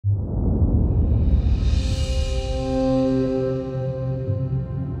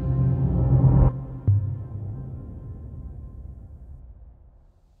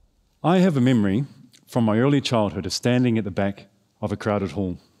I have a memory from my early childhood of standing at the back of a crowded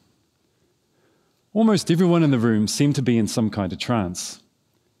hall. Almost everyone in the room seemed to be in some kind of trance.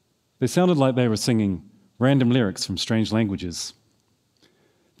 They sounded like they were singing random lyrics from strange languages.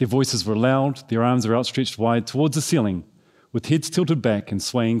 Their voices were loud, their arms were outstretched wide towards the ceiling, with heads tilted back and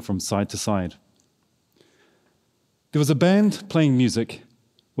swaying from side to side. There was a band playing music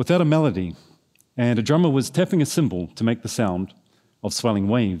without a melody, and a drummer was tapping a cymbal to make the sound of swelling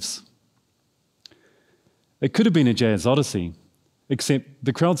waves. It could have been a jazz odyssey, except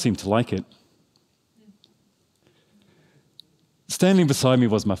the crowd seemed to like it. Standing beside me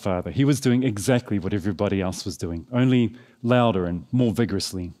was my father. He was doing exactly what everybody else was doing, only louder and more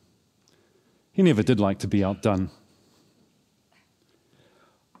vigorously. He never did like to be outdone.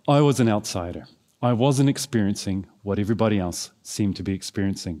 I was an outsider. I wasn't experiencing what everybody else seemed to be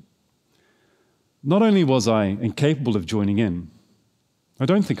experiencing. Not only was I incapable of joining in, I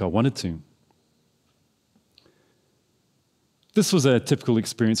don't think I wanted to. This was a typical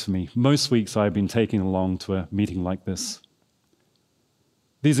experience for me. Most weeks I had been taken along to a meeting like this.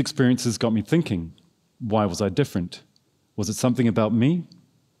 These experiences got me thinking, why was I different? Was it something about me?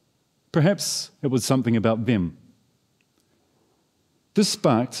 Perhaps it was something about them. This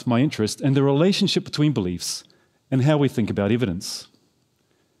sparked my interest in the relationship between beliefs and how we think about evidence.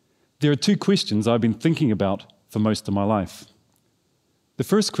 There are two questions I've been thinking about for most of my life. The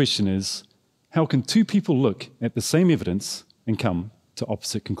first question is, how can two people look at the same evidence and come to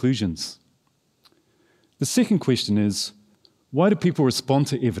opposite conclusions? The second question is, why do people respond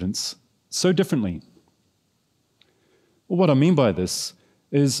to evidence so differently? Well, what I mean by this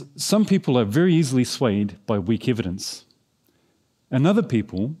is some people are very easily swayed by weak evidence, and other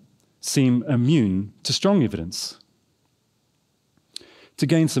people seem immune to strong evidence. To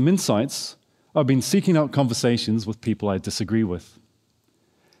gain some insights, I've been seeking out conversations with people I disagree with.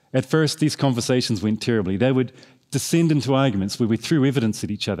 At first, these conversations went terribly. They would descend into arguments where we threw evidence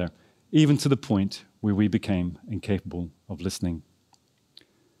at each other, even to the point where we became incapable of listening.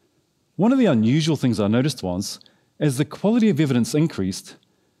 One of the unusual things I noticed was, as the quality of evidence increased,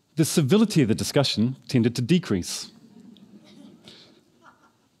 the civility of the discussion tended to decrease.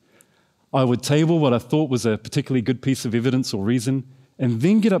 I would table what I thought was a particularly good piece of evidence or reason, and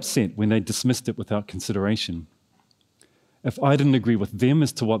then get upset when they dismissed it without consideration. If I didn't agree with them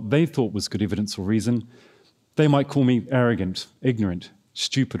as to what they thought was good evidence or reason, they might call me arrogant, ignorant,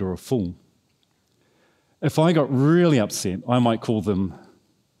 stupid, or a fool. If I got really upset, I might call them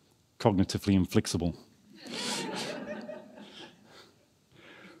cognitively inflexible.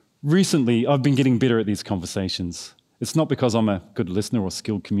 Recently, I've been getting better at these conversations. It's not because I'm a good listener or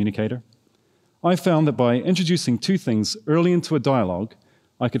skilled communicator. I found that by introducing two things early into a dialogue,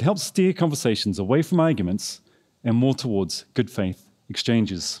 I could help steer conversations away from arguments and more towards good faith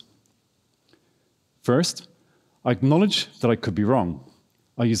exchanges. First, I acknowledge that I could be wrong.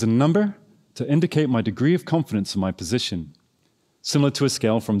 I use a number to indicate my degree of confidence in my position, similar to a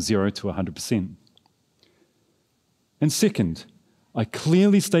scale from 0 to 100%. And second, I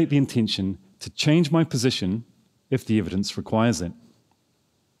clearly state the intention to change my position if the evidence requires it.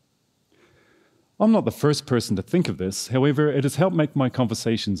 I'm not the first person to think of this, however, it has helped make my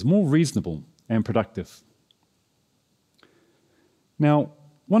conversations more reasonable and productive. Now,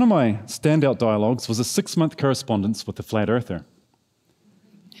 one of my standout dialogues was a 6-month correspondence with a flat earther.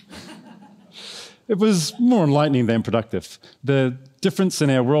 It was more enlightening than productive. The difference in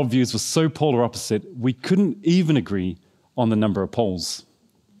our worldviews was so polar opposite, we couldn't even agree on the number of poles.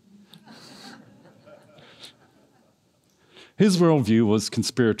 His worldview was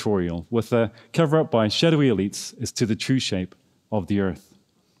conspiratorial, with a cover-up by shadowy elites as to the true shape of the Earth.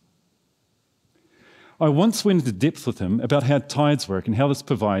 I once went into depth with him about how tides work and how this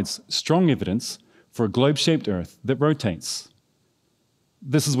provides strong evidence for a globe-shaped Earth that rotates.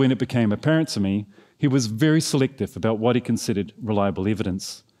 This is when it became apparent to me he was very selective about what he considered reliable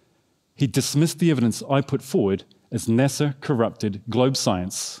evidence. He dismissed the evidence I put forward as NASA-corrupted globe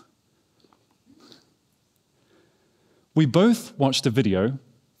science. We both watched a video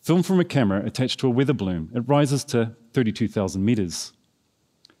filmed from a camera attached to a weather balloon. It rises to 32,000 meters.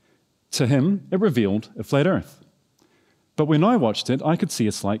 To him, it revealed a flat Earth. But when I watched it, I could see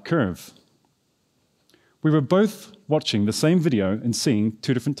a slight curve. We were both watching the same video and seeing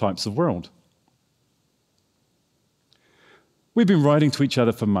two different types of world. We'd been writing to each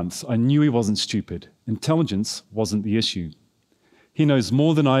other for months. I knew he wasn't stupid. Intelligence wasn't the issue. He knows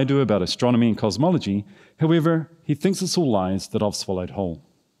more than I do about astronomy and cosmology. However, he thinks it's all lies that I've swallowed whole.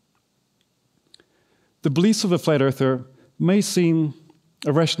 The beliefs of a flat earther may seem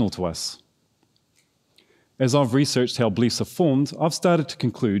irrational to us. As I've researched how beliefs are formed, I've started to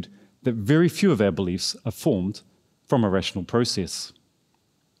conclude that very few of our beliefs are formed from a rational process.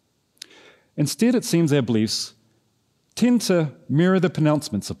 Instead, it seems our beliefs tend to mirror the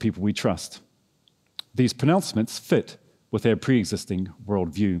pronouncements of people we trust. These pronouncements fit with our pre-existing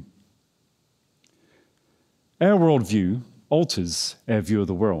worldview. Our worldview alters our view of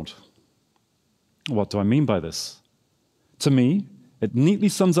the world. What do I mean by this? To me, it neatly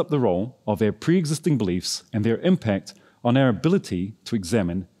sums up the role of our pre-existing beliefs and their impact on our ability to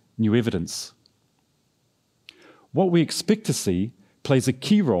examine new evidence. What we expect to see plays a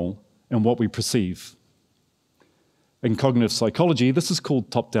key role in what we perceive. In cognitive psychology, this is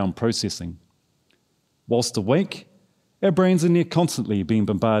called top-down processing. Whilst awake, our brains are near constantly being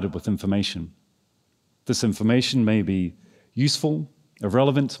bombarded with information. This information may be useful,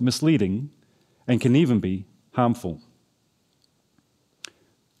 irrelevant, misleading, and can even be harmful.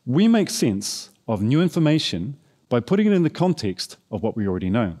 We make sense of new information by putting it in the context of what we already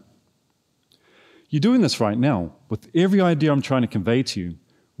know. You're doing this right now with every idea I'm trying to convey to you.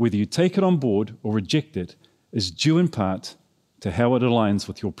 Whether you take it on board or reject it is due in part to how it aligns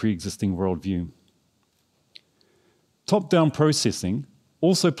with your pre-existing worldview. Top-down processing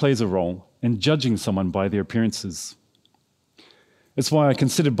also plays a role in judging someone by their appearances. It's why I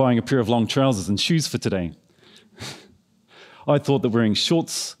considered buying a pair of long trousers and shoes for today. I thought that wearing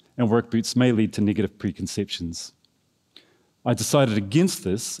shorts and work boots may lead to negative preconceptions. I decided against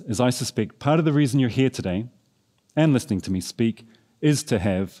this, as I suspect part of the reason you're here today and listening to me speak is to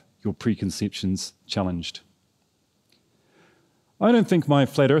have your preconceptions challenged. I don't think my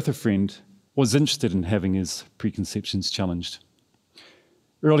flat earther friend was interested in having his preconceptions challenged.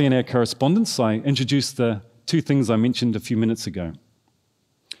 Early in our correspondence, I introduced the two things I mentioned a few minutes ago.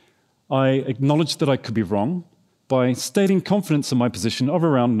 I acknowledged that I could be wrong by stating confidence in my position of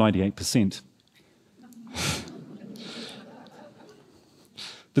around 98%.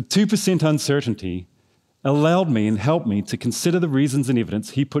 The 2% uncertainty allowed me and helped me to consider the reasons and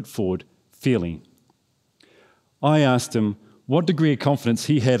evidence he put forward fairly. I asked him what degree of confidence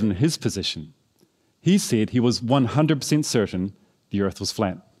he had in his position. He said he was 100% certain the Earth was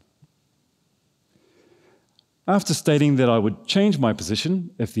flat. After stating that I would change my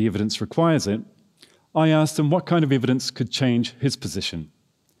position if the evidence requires it, I asked him what kind of evidence could change his position.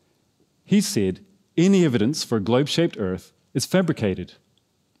 He said any evidence for a globe-shaped Earth is fabricated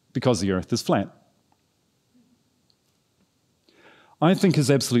because the Earth is flat. I think his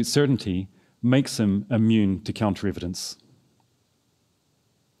absolute certainty makes him immune to counter-evidence.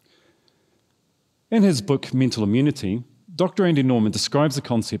 In his book, Mental Immunity, Dr. Andy Norman describes a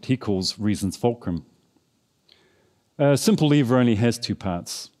concept he calls reason's fulcrum. A simple lever only has two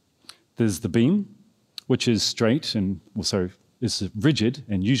parts. There's the beam, which is straight and also is rigid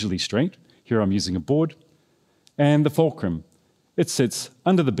and usually straight. Here I'm using a board. And the fulcrum. It sits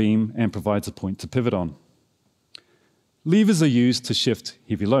under the beam and provides a point to pivot on. Levers are used to shift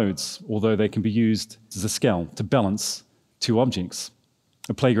heavy loads, although they can be used as a scale to balance two objects.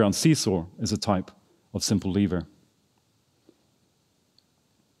 A playground seesaw is a type of simple lever.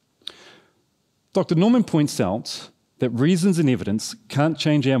 Dr. Norman points out that reasons and evidence can't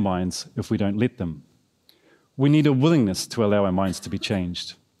change our minds if we don't let them. We need a willingness to allow our minds to be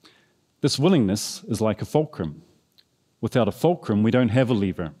changed. This willingness is like a fulcrum. Without a fulcrum, we don't have a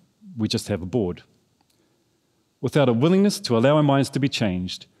lever, we just have a board. Without a willingness to allow our minds to be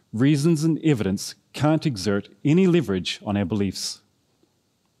changed, reasons and evidence can't exert any leverage on our beliefs.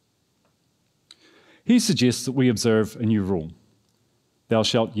 He suggests that we observe a new rule. Thou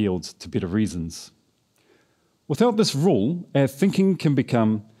shalt yield to better reasons. Without this rule, our thinking can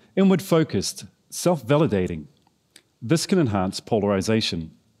become inward-focused, self-validating. This can enhance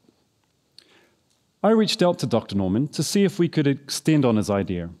polarization. I reached out to Dr. Norman to see if we could extend on his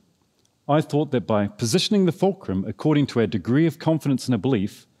idea. I thought that by positioning the fulcrum according to our degree of confidence in a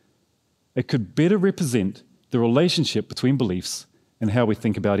belief, it could better represent the relationship between beliefs and how we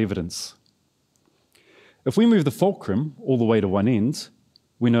think about evidence. If we move the fulcrum all the way to one end,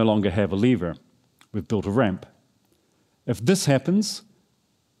 we no longer have a lever. We've built a ramp. If this happens,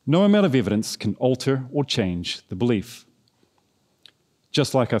 no amount of evidence can alter or change the belief.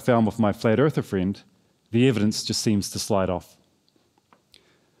 Just like I found with my flat earther friend, the evidence just seems to slide off.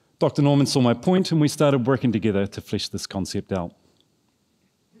 Dr. Norman saw my point and we started working together to flesh this concept out.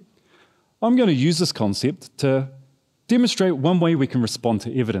 I'm going to use this concept to demonstrate one way we can respond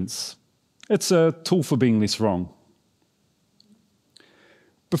to evidence. It's a tool for being less wrong.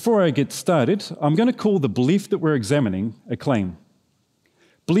 Before I get started, I'm going to call the belief that we're examining a claim.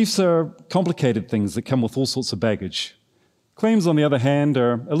 Beliefs are complicated things that come with all sorts of baggage. Claims, on the other hand,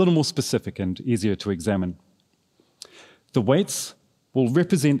 are a little more specific and easier to examine. The weights will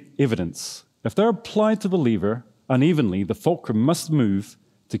represent evidence. If they're applied to the lever unevenly, the fulcrum must move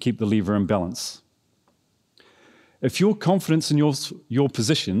to keep the lever in balance. If your confidence in your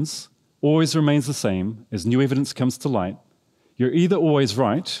positions always remains the same as new evidence comes to light, you're either always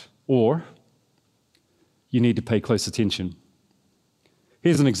right or you need to pay close attention.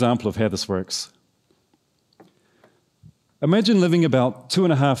 Here's an example of how this works. Imagine living about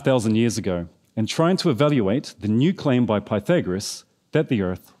 2,500 years ago and trying to evaluate the new claim by Pythagoras that the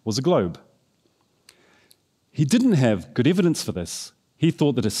Earth was a globe. He didn't have good evidence for this. He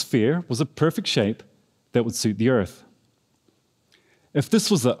thought that a sphere was a perfect shape that would suit the Earth. If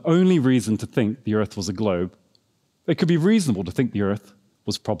this was the only reason to think the Earth was a globe, it could be reasonable to think the Earth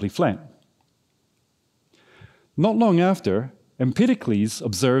was probably flat. Not long after, Empedocles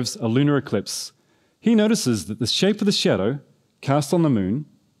observes a lunar eclipse. He notices that the shape of the shadow cast on the moon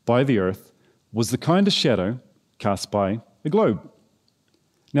by the Earth was the kind of shadow cast by a globe.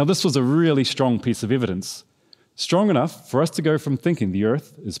 Now, this was a really strong piece of evidence, strong enough for us to go from thinking the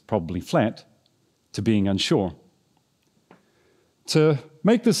Earth is probably flat to being unsure. To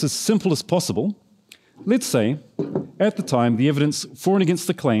make this as simple as possible, let's say, at the time, the evidence for and against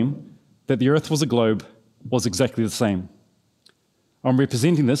the claim that the Earth was a globe was exactly the same. I'm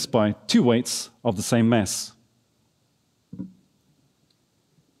representing this by two weights of the same mass.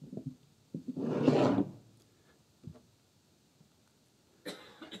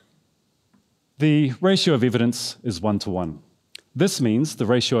 The ratio of evidence is 1 to 1. This means the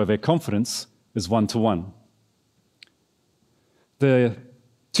ratio of our confidence is 1 to 1. The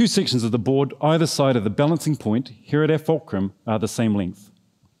two sections of the board either side of the balancing point here at our fulcrum are the same length.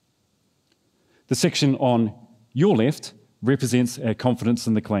 The section on your left represents our confidence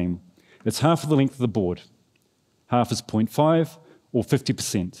in the claim. It's half of the length of the board. Half is 0.5 or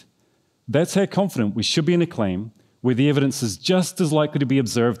 50%. That's how confident we should be in a claim where the evidence is just as likely to be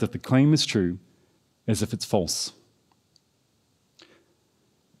observed that the claim is true as if it's false.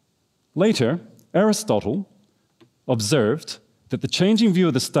 Later, Aristotle observed that the changing view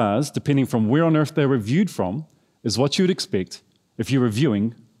of the stars, depending from where on Earth they were viewed from, is what you would expect if you were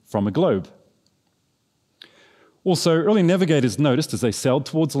viewing from a globe. Also, early navigators noticed as they sailed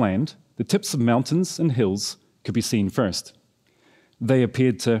towards land, the tips of mountains and hills could be seen first. They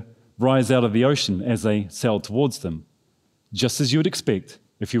appeared to rise out of the ocean as they sailed towards them, just as you would expect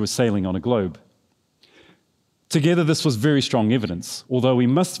if you were sailing on a globe. Together, this was very strong evidence, although we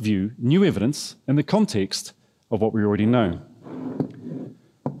must view new evidence in the context of what we already know.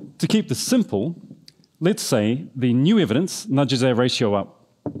 To keep this simple, let's say the new evidence nudges our ratio up,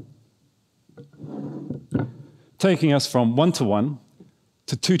 taking us from 1 to 1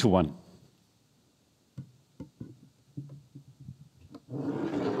 to 2 to 1.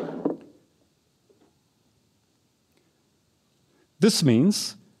 This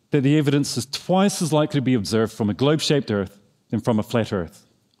means that the evidence is twice as likely to be observed from a globe-shaped Earth than from a flat Earth.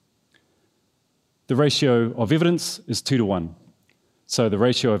 The ratio of evidence is 2 to 1. So the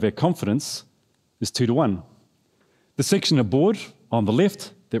ratio of our confidence is 2 to 1. The section of board on the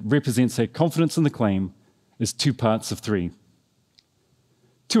left that represents our confidence in the claim is 2 parts of 3.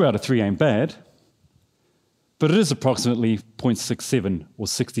 2 out of 3 ain't bad, but it is approximately 0.67 or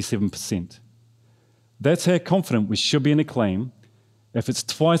 67%. That's how confident we should be in a claim. If it's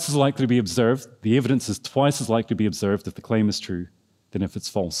twice as likely to be observed, the evidence is twice as likely to be observed if the claim is true than if it's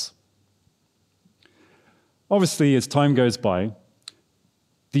false. Obviously, as time goes by,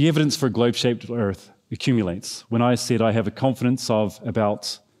 the evidence for a globe-shaped Earth accumulates. When I said I have a confidence of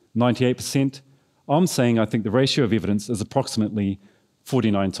about 98%, I'm saying I think the ratio of evidence is approximately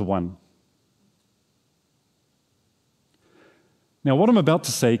 49 to 1. Now, what I'm about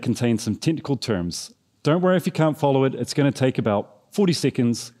to say contains some technical terms. Don't worry if you can't follow it. It's going to take about 40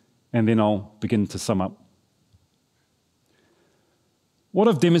 seconds, and then I'll begin to sum up. What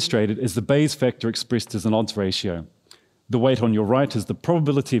I've demonstrated is the Bayes factor expressed as an odds ratio. The weight on your right is the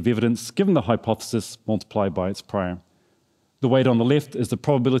probability of evidence given the hypothesis multiplied by its prior. The weight on the left is the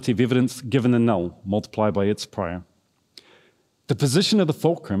probability of evidence given the null multiplied by its prior. The position of the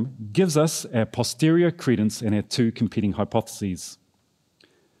fulcrum gives us our posterior credence in our two competing hypotheses.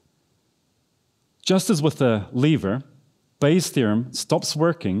 Just as with the lever, Bayes' theorem stops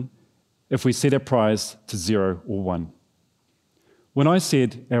working if we set our priors to 0 or 1. When I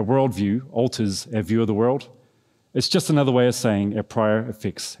said our worldview alters our view of the world, it's just another way of saying our prior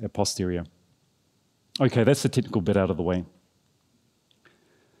affects our posterior. Okay, that's the technical bit out of the way.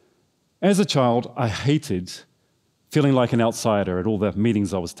 As a child, I hated feeling like an outsider at all the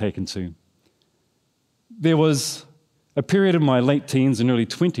meetings I was taken to. There was a period in my late teens and early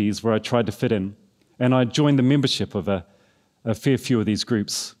 20s where I tried to fit in, and I joined the membership of a a fair few of these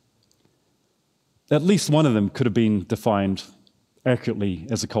groups. At least one of them could have been defined accurately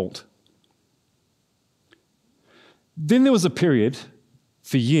as a cult. Then there was a period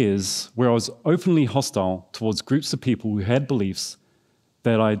for years where I was openly hostile towards groups of people who had beliefs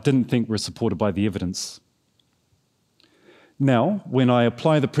that I didn't think were supported by the evidence. Now, when I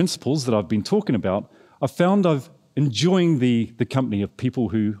apply the principles that I've been talking about, I've found I'm enjoying the company of people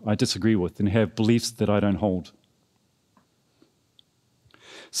who I disagree with and have beliefs that I don't hold.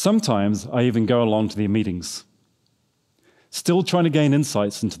 Sometimes I even go along to their meetings, still trying to gain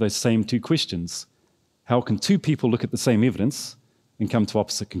insights into those same two questions. How can two people look at the same evidence and come to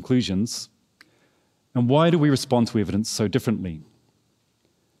opposite conclusions? And why do we respond to evidence so differently?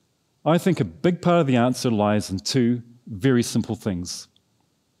 I think a big part of the answer lies in two very simple things.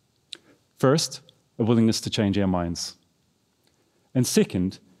 First, a willingness to change our minds. And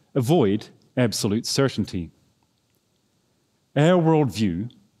second, avoid absolute certainty. Our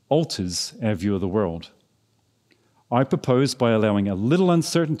worldview alters our view of the world. I propose by allowing a little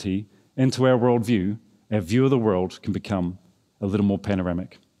uncertainty into our worldview, our view of the world can become a little more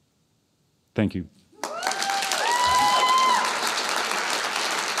panoramic. Thank you.